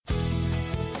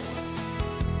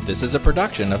This is a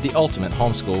production of the Ultimate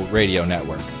Homeschool Radio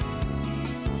Network.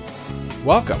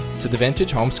 Welcome to the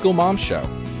Vintage Homeschool Mom Show.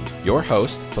 Your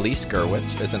host, Felice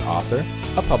Gerwitz, is an author,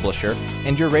 a publisher,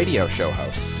 and your radio show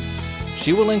host.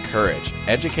 She will encourage,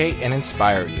 educate, and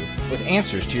inspire you with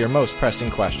answers to your most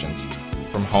pressing questions,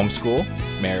 from homeschool,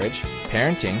 marriage,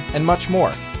 parenting, and much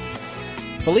more.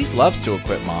 Felice loves to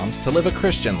equip moms to live a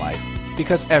Christian life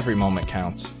because every moment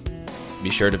counts.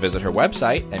 Be sure to visit her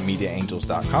website at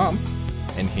mediaangels.com.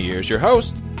 And here's your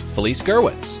host, Felice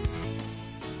Gerwitz.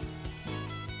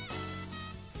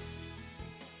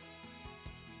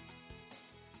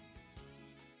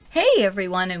 Hey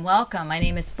everyone and welcome. My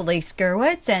name is Felice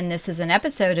Gerwitz and this is an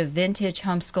episode of Vintage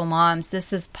Homeschool Moms.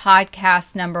 This is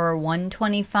podcast number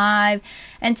 125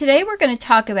 and today we're going to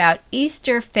talk about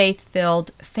Easter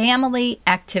faith-filled family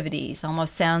activities.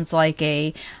 Almost sounds like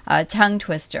a tongue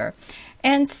twister.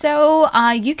 And so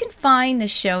you can find the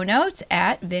show notes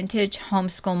at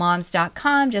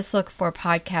vintagehomeschoolmoms.com. Just look for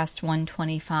podcast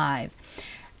 125.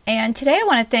 And today I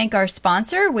want to thank our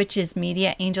sponsor, which is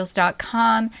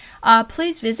mediaangels.com.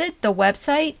 Please visit the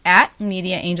website at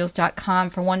mediaangels.com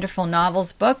for wonderful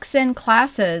novels, books, and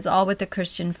classes, all with a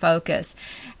Christian focus.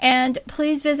 And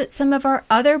please visit some of our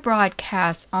other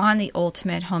broadcasts on the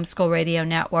Ultimate Homeschool Radio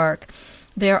Network.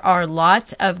 There are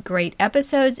lots of great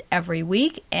episodes every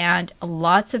week and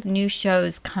lots of new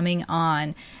shows coming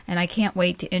on. And I can't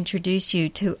wait to introduce you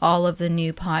to all of the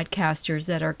new podcasters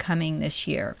that are coming this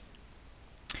year.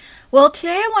 Well,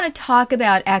 today I want to talk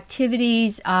about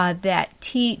activities that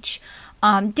teach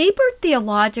deeper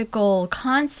theological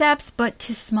concepts, but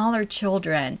to smaller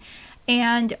children.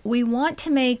 And we want to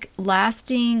make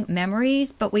lasting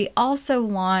memories, but we also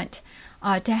want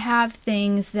to have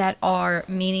things that are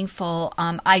meaningful.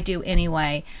 I do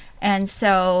anyway. And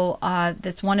so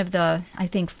that's one of the, I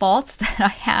think, faults that I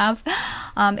have,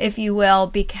 if you will,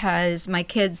 because my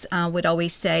kids would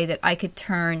always say that I could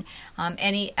turn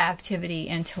any activity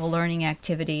into a learning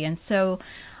activity. And so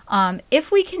if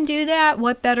we can do that,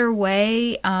 what better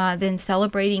way than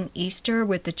celebrating Easter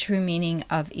with the true meaning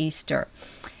of Easter?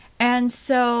 And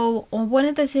so one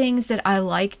of the things that I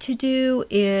like to do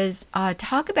is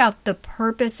talk about the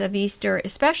purpose of Easter,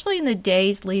 especially in the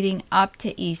days leading up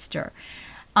to Easter.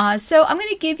 So I'm going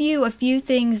to give you a few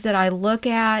things that I look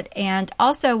at and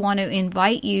also want to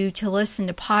invite you to listen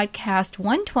to podcast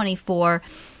 124,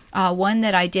 one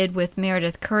that I did with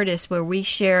Meredith Curtis, where we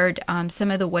shared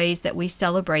some of the ways that we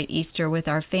celebrate Easter with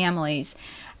our families.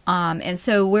 And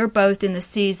so we're both in the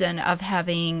season of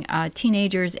having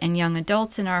teenagers and young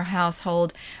adults in our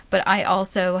household, but I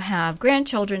also have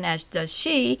grandchildren, as does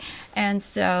she. And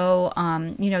so,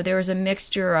 there is a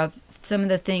mixture of some of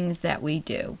the things that we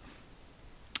do.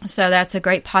 So that's a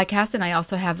great podcast, and I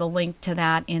also have the link to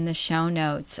that in the show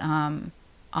notes on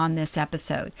this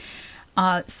episode.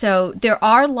 So there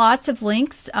are lots of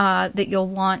links that you'll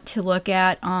want to look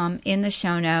at in the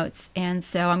show notes, and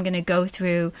so I'm going to go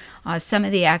through some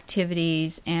of the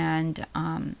activities, and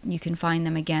you can find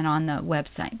them again on the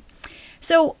website.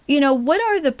 So,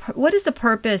 what is the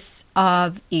purpose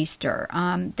of Easter?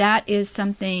 That is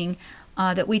something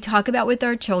that we talk about with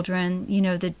our children,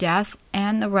 the death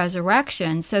and the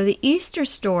resurrection. So the Easter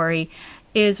story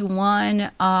is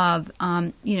one of,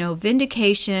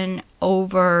 vindication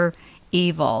over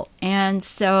evil. And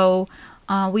so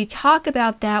we talk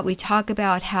about that. We talk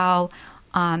about how,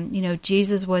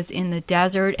 Jesus was in the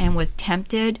desert and was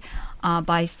tempted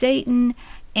by Satan,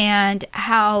 and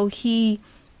how he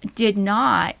did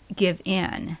not give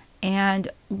in. And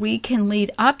we can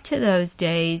lead up to those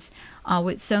days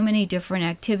with so many different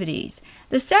activities.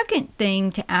 The second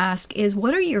thing to ask is,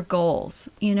 what are your goals?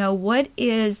 What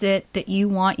is it that you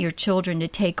want your children to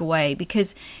take away?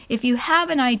 Because if you have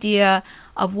an idea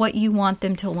of what you want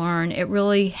them to learn, it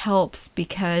really helps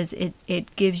because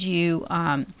it gives you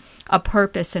a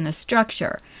purpose and a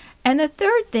structure. And the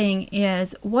third thing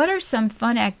is, what are some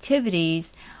fun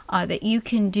activities that you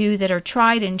can do that are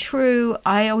tried and true?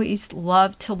 I always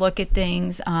love to look at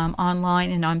things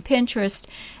online and on Pinterest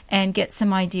and get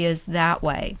some ideas that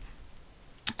way.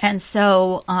 And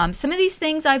so some of these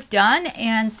things I've done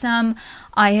and some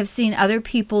I have seen other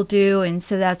people do, and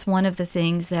so that's one of the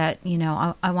things that,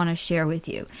 I want to share with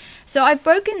you. So I've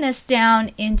broken this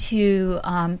down into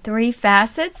 3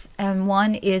 facets, and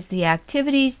one is the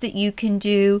activities that you can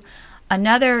do.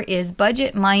 Another is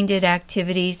budget-minded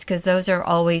activities, because those are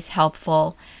always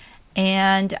helpful,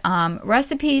 and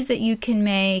recipes that you can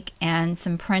make, and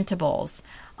some printables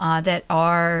that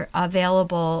are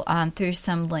available through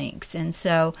some links. And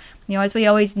so, as we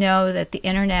always know that the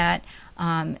internet,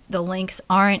 the links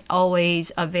aren't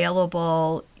always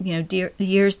available,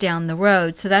 years down the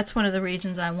road. So that's one of the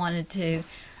reasons I wanted to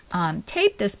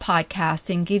tape this podcast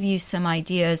and give you some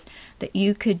ideas that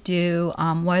you could do,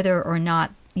 whether or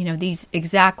not, these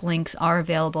exact links are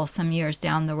available some years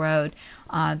down the road.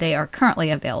 They are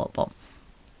currently available.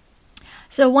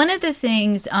 So one of the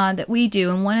things that we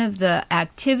do, and one of the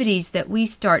activities that we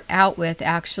start out with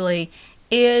actually,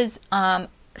 is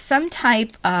some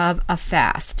type of a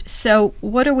fast. So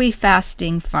what are we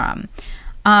fasting from?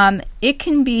 It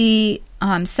can be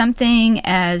something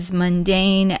as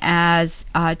mundane as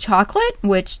chocolate,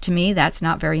 which to me, that's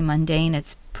not very mundane.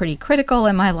 It's pretty critical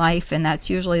in my life, and that's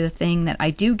usually the thing that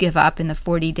I do give up in the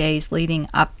 40 days leading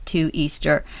up to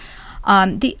Easter.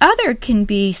 The other can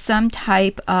be some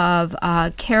type of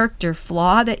character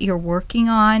flaw that you're working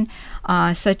on,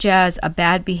 such as a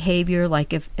bad behavior,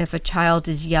 like if a child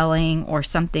is yelling or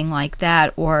something like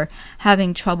that, or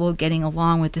having trouble getting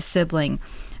along with a sibling.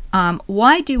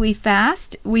 Why do we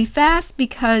fast? We fast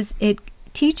because it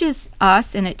teaches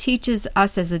us, and it teaches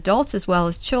us as adults as well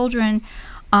as children,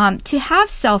 to have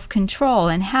self-control.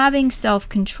 And having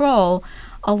self-control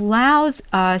allows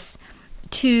us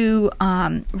to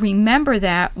remember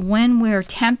that when we're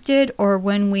tempted or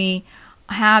when we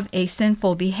have a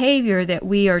sinful behavior that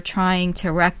we are trying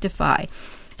to rectify.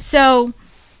 So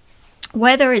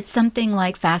whether it's something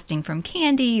like fasting from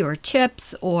candy or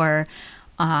chips or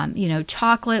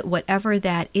chocolate, whatever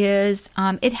that is,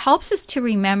 it helps us to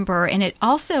remember, and it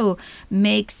also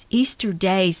makes Easter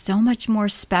Day so much more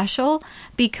special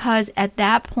because at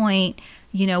that point,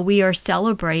 we are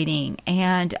celebrating.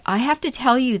 And I have to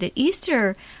tell you that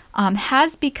Easter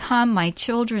has become my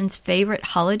children's favorite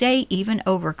holiday, even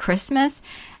over Christmas.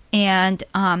 And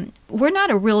we're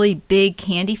not a really big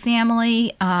candy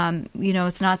family.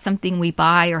 It's not something we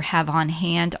buy or have on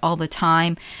hand all the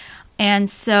time. And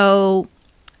so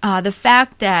the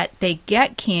fact that they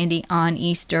get candy on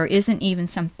Easter isn't even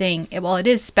something, well, it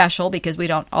is special because we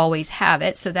don't always have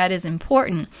it, so that is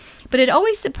important. But it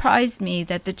always surprised me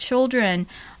that the children,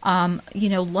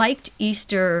 liked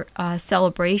Easter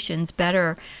celebrations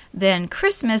better than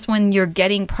Christmas when you're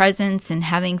getting presents and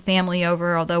having family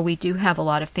over, although we do have a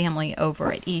lot of family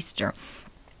over at Easter.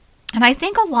 And I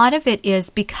think a lot of it is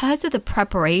because of the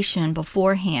preparation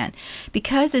beforehand,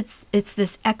 because it's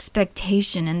this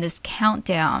expectation and this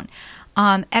countdown.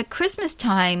 At Christmas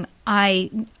time, I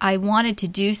wanted to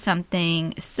do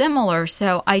something similar,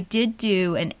 so I did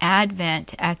do an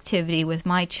Advent activity with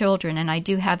my children, and I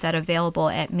do have that available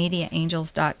at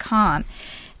MediaAngels.com.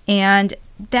 And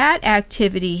that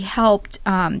activity helped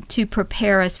to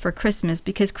prepare us for Christmas,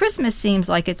 because Christmas seems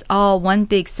like it's all one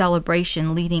big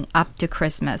celebration leading up to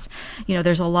Christmas.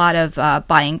 There's a lot of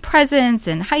buying presents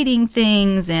and hiding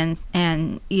things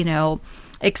and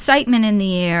excitement in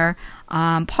the air,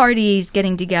 parties,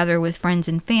 getting together with friends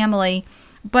and family.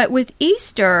 But with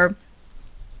Easter,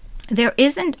 there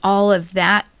isn't all of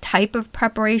that type of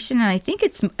preparation, and I think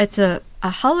it's a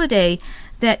holiday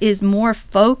that is more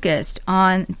focused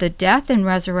on the death and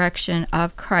resurrection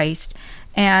of Christ.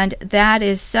 And that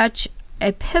is such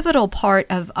a pivotal part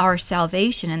of our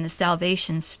salvation and the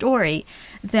salvation story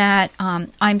that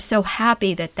I'm so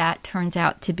happy that turns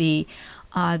out to be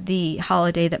the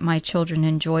holiday that my children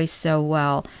enjoy so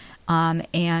well.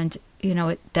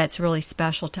 That's really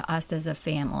special to us as a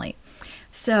family.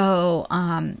 So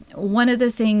one of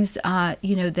the things,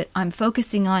 that I'm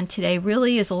focusing on today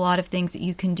really is a lot of things that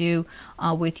you can do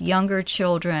with younger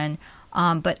children,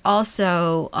 but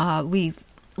also we've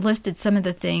listed some of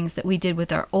the things that we did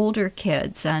with our older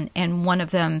kids, and one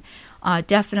of them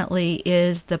definitely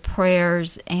is the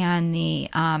prayers and the,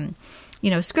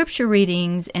 scripture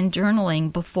readings and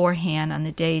journaling beforehand on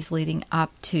the days leading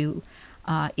up to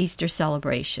Easter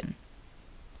celebration.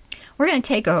 We're going to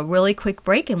take a really quick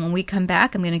break, and when we come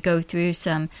back, I'm going to go through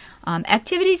some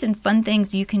activities and fun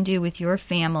things you can do with your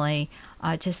family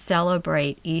to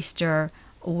celebrate Easter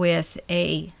with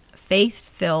a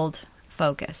faith-filled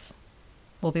focus.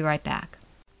 We'll be right back.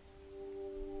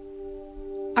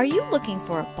 Are you looking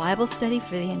for a Bible study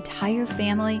for the entire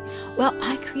family? Well,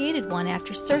 I created one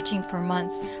after searching for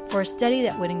months for a study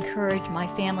that would encourage my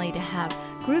family to have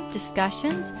group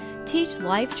discussions, teach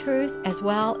life truth, as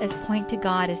well as point to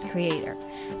God as creator.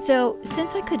 So,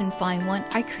 since I couldn't find one,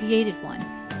 I created one.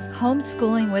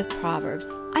 Homeschooling with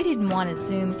Proverbs. I didn't want to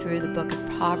zoom through the book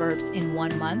of Proverbs in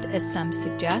 1 month, as some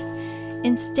suggest.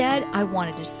 Instead, I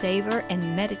wanted to savor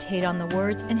and meditate on the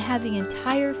words and have the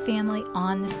entire family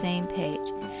on the same page.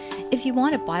 If you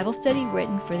want a Bible study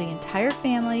written for the entire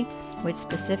family with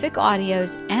specific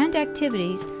audios and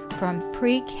activities from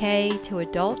pre-K to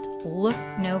adult, look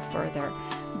no further.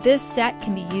 This set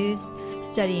can be used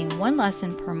studying one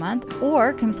lesson per month,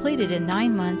 or complete it in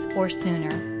 9 months or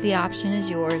sooner. The option is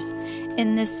yours.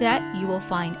 In this set, you will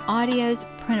find audios,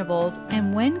 printables,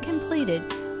 and when completed,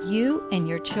 you and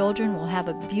your children will have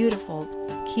a beautiful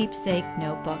keepsake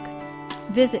notebook.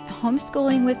 Visit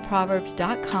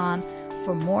homeschoolingwithproverbs.com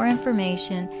for more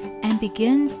information and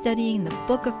begin studying the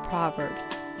book of Proverbs.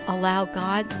 Allow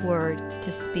God's Word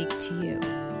to speak to you.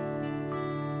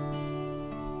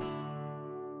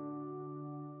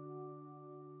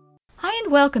 Hi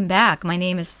and welcome back. My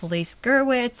name is Felice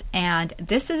Gerwitz, and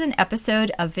this is an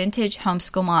episode of Vintage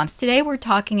Homeschool Moms. Today we're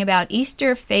talking about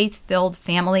Easter faith-filled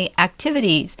family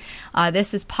activities.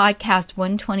 This is podcast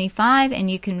 125,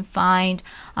 and you can find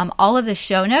all of the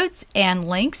show notes and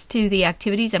links to the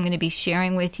activities I'm going to be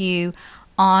sharing with you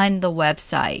on the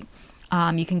website.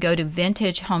 You can go to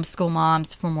Vintage Homeschool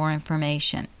Moms for more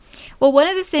information. Well, one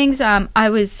of the things I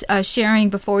was sharing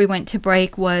before we went to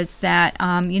break was that,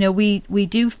 we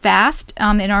do fast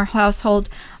in our household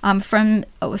from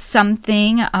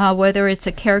something, whether it's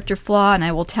a character flaw, and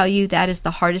I will tell you that is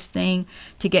the hardest thing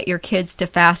to get your kids to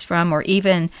fast from, or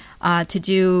even to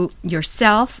do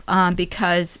yourself,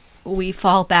 because we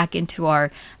fall back into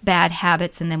our bad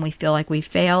habits and then we feel like we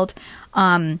failed.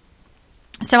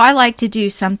 So I like to do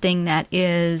something that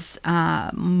is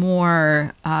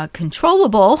more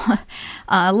controllable,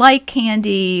 like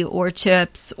candy or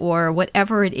chips or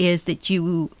whatever it is that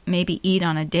you maybe eat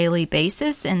on a daily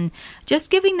basis. And just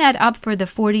giving that up for the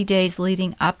 40 days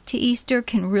leading up to Easter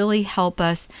can really help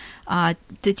us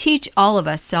to teach all of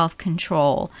us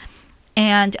self-control.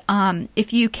 And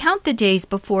if you count the days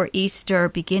before Easter,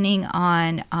 beginning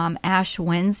on Ash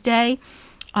Wednesday,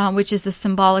 which is the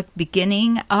symbolic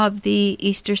beginning of the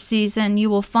Easter season, you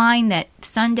will find that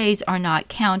Sundays are not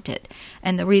counted.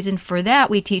 And the reason for that,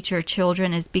 we teach our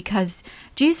children, is because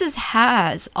Jesus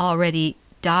has already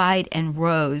died and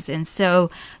rose. And so,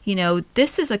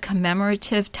 this is a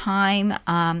commemorative time,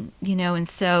 and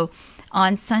so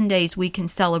on Sundays we can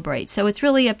celebrate. So it's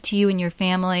really up to you and your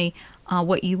family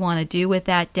what you want to do with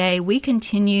that day. We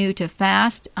continue to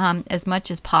fast as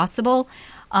much as possible.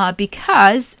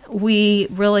 Because we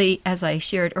really, as I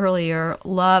shared earlier,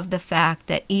 love the fact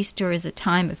that Easter is a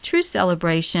time of true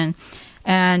celebration,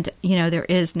 and, there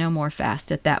is no more fast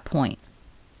at that point.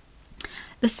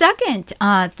 The second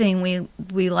thing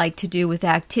we like to do with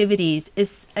activities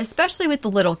is, especially with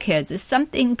the little kids, is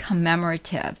something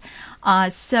commemorative.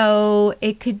 So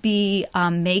it could be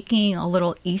making a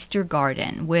little Easter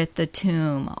garden with the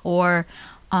tomb, or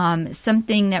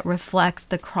something that reflects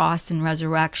the cross and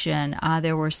resurrection.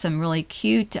 There were some really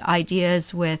cute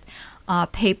ideas with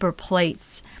paper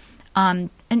plates. An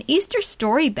Easter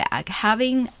story bag,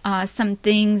 having some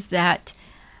things that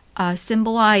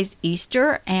symbolize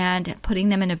Easter and putting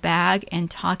them in a bag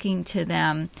and talking to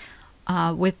them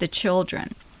with the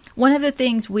children. One of the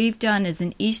things we've done is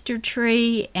an Easter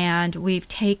tree, and we've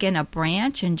taken a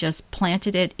branch and just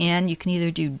planted it in. You can either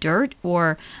do dirt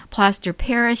or plaster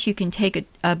Paris. You can take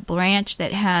a branch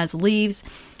that has leaves.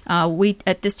 We,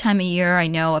 at this time of year, I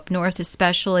know up north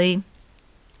especially,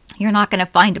 you're not going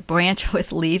to find a branch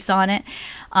with leaves on it.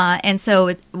 And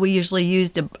so we usually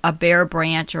used a bare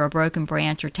branch or a broken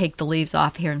branch, or take the leaves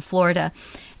off here in Florida.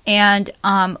 And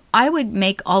I would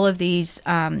make all of these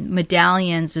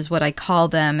medallions, is what I call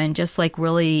them, and just like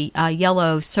really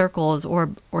yellow circles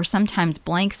or sometimes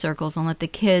blank circles, and let the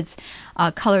kids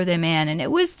color them in. And it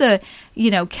was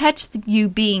catch you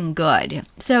being good.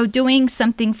 So doing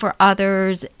something for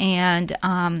others, and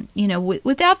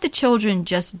without the children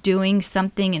just doing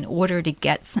something in order to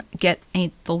get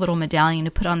the little medallion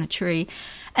to put on the tree.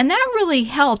 And that really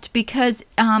helped, because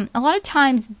a lot of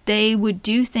times they would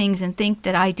do things and think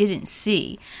that I didn't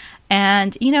see.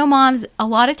 And, moms, a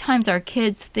lot of times our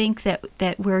kids think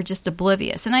that we're just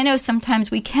oblivious. And I know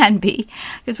sometimes we can be,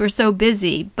 because we're so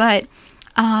busy. But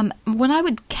when I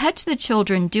would catch the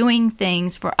children doing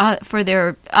things for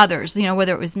their others,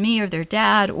 whether it was me or their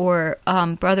dad or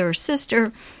brother or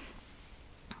sister,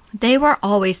 they were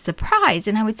always surprised.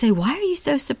 And I would say, why are you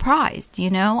so surprised?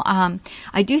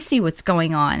 I do see what's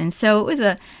going on. And so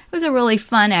it was a really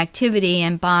fun activity.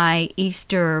 And by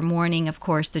Easter morning, of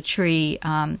course, the tree,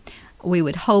 we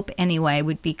would hope anyway,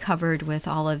 would be covered with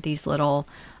all of these little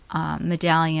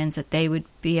medallions that they would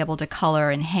be able to color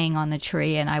and hang on the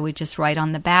tree. And I would just write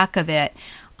on the back of it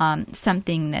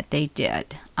something that they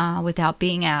did without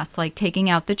being asked, like taking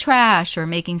out the trash or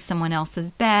making someone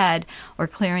else's bed or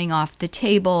clearing off the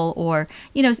table, or,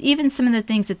 even some of the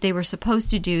things that they were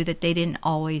supposed to do that they didn't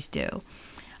always do.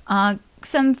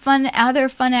 Some other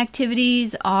fun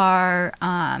activities are,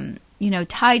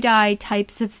 tie-dye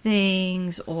types of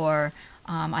things, or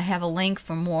I have a link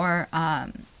for more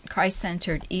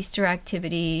Christ-centered Easter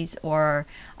activities or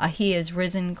He is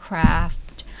Risen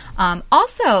craft.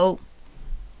 Also,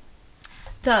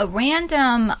 the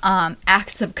random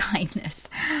acts of kindness.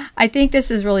 I think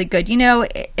this is really good.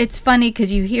 It's funny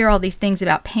because you hear all these things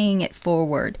about paying it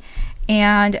forward.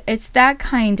 And it's that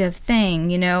kind of thing,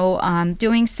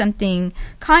 doing something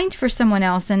kind for someone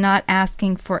else and not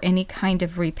asking for any kind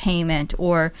of repayment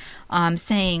or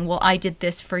saying, well, I did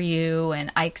this for you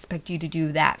and I expect you to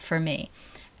do that for me.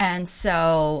 And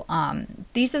so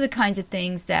these are the kinds of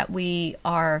things that we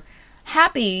are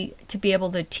happy to be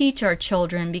able to teach our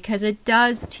children, because it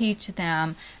does teach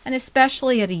them, and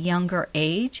especially at a younger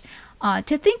age,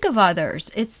 to think of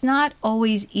others. It's not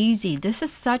always easy. This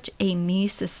is such a me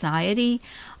society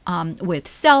with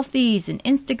selfies and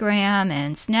Instagram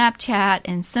and Snapchat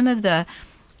and some of the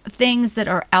things that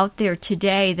are out there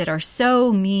today that are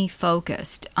so me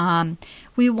focused.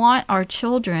 We want our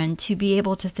children to be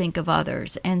able to think of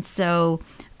others. And so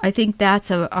I think that's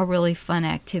a really fun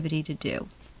activity to do.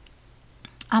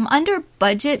 Under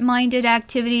budget-minded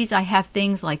activities, I have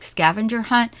things like scavenger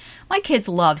hunt. My kids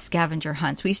love scavenger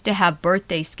hunts. We used to have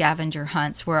birthday scavenger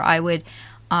hunts where I would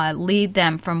lead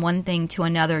them from one thing to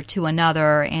another,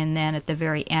 and then at the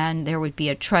very end there would be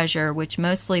a treasure, which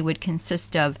mostly would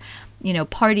consist of,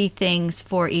 party things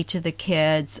for each of the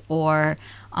kids or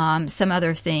some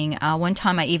other thing. One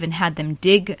time I even had them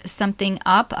dig something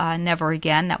up. Never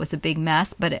again. That was a big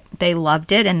mess, but they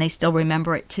loved it and they still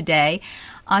remember it today.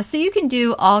 So you can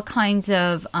do all kinds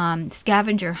of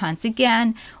scavenger hunts,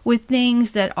 again, with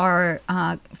things that are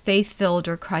faith-filled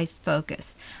or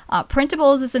Christ-focused.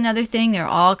 Printables is another thing. There are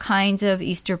all kinds of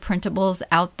Easter printables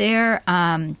out there.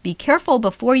 Be careful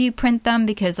before you print them,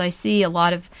 because I see a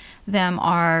lot of them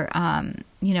are,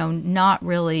 not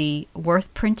really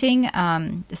worth printing,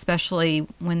 especially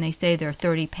when they say they're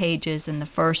 30 pages and the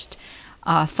first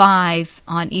 5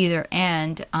 on either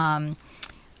end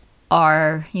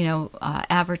are,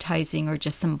 advertising or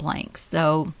just some blanks.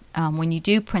 So when you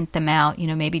do print them out,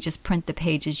 maybe just print the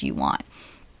pages you want.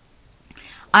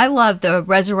 I love the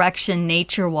Resurrection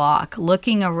Nature Walk,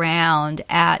 looking around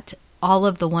at all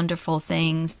of the wonderful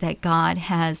things that God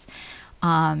has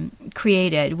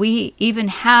created. We even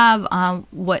have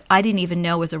what I didn't even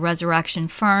know was a resurrection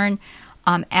fern.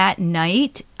 At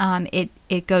night,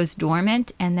 it goes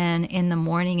dormant, and then in the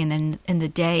morning and then in the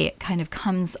day, it kind of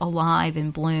comes alive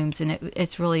and blooms, and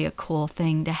it's really a cool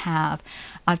thing to have.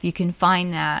 If you can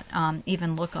find that,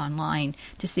 even look online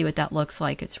to see what that looks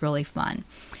like. It's really fun.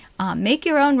 Make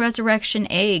your own resurrection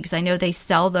eggs. I know they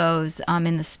sell those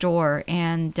in the store,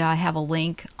 and I have a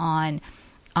link on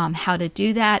how to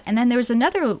do that. And then there's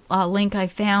another link I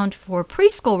found for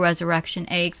preschool resurrection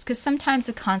eggs, because sometimes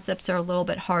the concepts are a little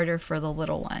bit harder for the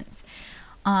little ones.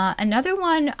 Another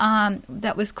one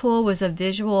that was cool was a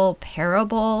visual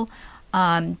parable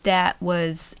that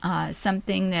was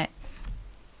something that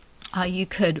you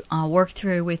could work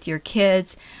through with your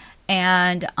kids.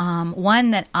 And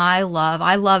one that I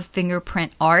love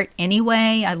fingerprint art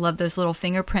anyway. I love those little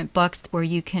fingerprint books where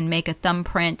you can make a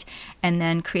thumbprint and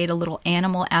then create a little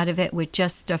animal out of it with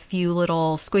just a few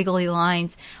little squiggly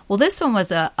lines. Well, this one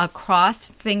was a cross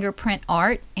fingerprint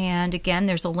art. And again,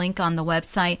 there's a link on the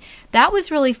website. That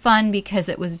was really fun because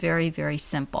it was very, very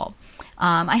simple.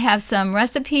 I have some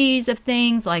recipes of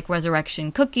things like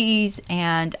resurrection cookies.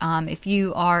 And if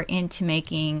you are into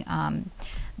making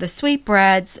the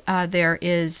sweetbreads, there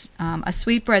is a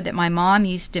sweetbread that my mom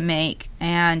used to make,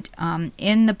 and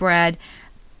in the bread,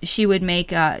 she would make,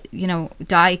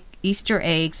 dye Easter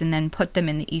eggs and then put them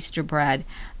in the Easter bread.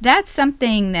 That's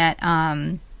something that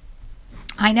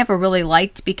I never really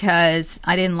liked because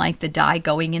I didn't like the dye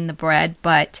going in the bread,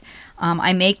 but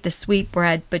I make the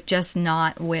sweetbread, but just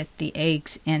not with the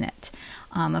eggs in it.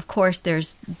 Of course,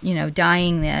 there's,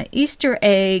 dyeing the Easter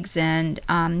eggs and,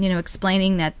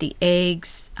 explaining that the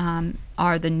eggs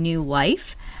are the new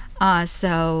life.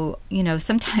 So,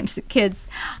 sometimes the kids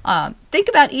think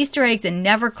about Easter eggs and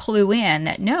never clue in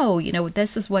that, no,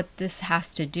 this is what this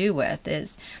has to do with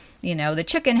is, the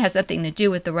chicken has nothing to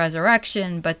do with the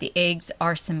resurrection, but the eggs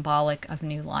are symbolic of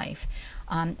new life.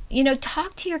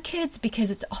 Talk to your kids,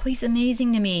 because it's always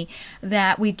amazing to me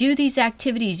that we do these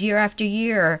activities year after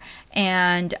year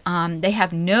and they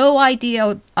have no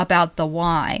idea about the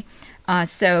why.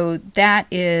 So that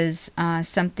is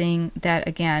something that,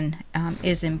 again,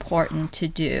 is important to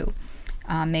do.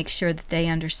 Make sure that they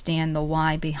understand the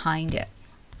why behind it.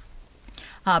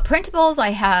 Printables, I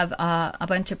have a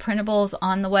bunch of printables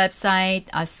on the website,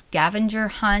 a scavenger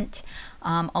hunt,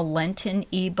 a Lenten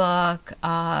ebook,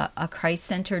 a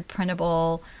Christ-centered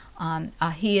printable,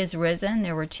 He is Risen.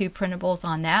 There were 2 printables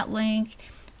on that link.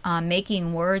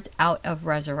 Making Words Out of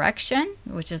Resurrection,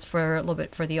 which is for a little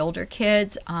bit for the older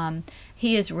kids.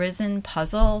 He is Risen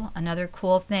Puzzle, another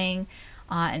cool thing.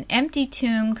 An empty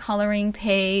tomb coloring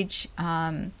page,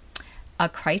 a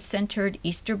Christ-centered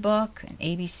Easter book, an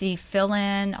ABC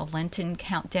fill-in, a Lenten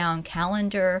countdown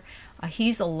calendar.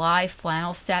 He's Alive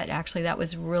flannel set. Actually, that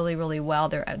was really, really well.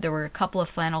 There were a couple of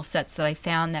flannel sets that I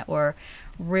found that were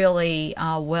really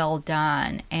well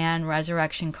done, and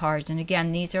resurrection cards. And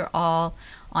again, these are all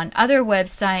on other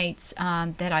websites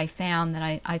that I found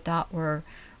that I thought were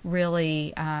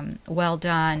really well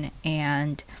done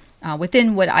and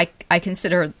within what I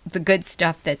consider the good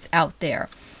stuff that's out there.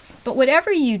 But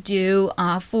whatever you do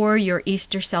for your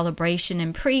Easter celebration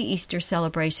and pre-Easter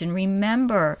celebration,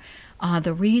 remember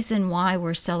the reason why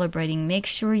we're celebrating. Make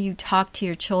sure you talk to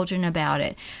your children about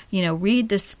it. Read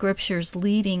the scriptures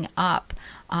leading up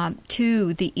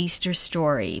to the Easter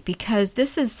story, because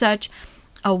this is such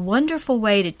a wonderful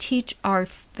way to teach our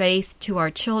faith to our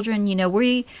children.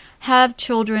 We have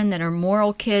children that are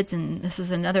moral kids, and this is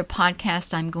another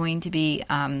podcast I'm going to be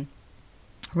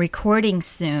recording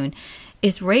soon,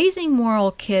 is raising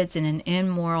moral kids in an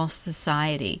immoral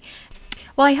society.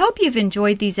 Well, I hope you've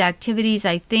enjoyed these activities.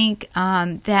 I think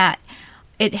that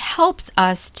it helps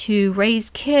us to raise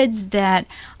kids that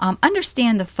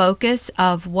understand the focus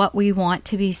of what we want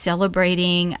to be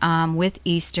celebrating with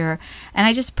Easter. And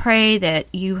I just pray that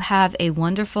you have a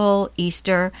wonderful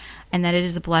Easter and that it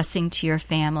is a blessing to your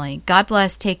family. God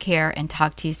bless, take care, and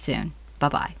talk to you soon.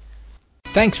 Bye-bye.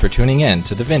 Thanks for tuning in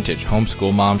to the Vintage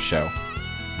Homeschool Mom Show.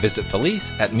 Visit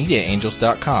Felice at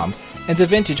MediaAngels.com and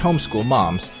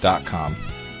TheVintageHomeschoolMoms.com.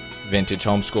 Vintage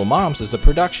Homeschool Moms is a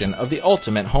production of the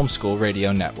Ultimate Homeschool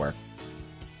Radio Network.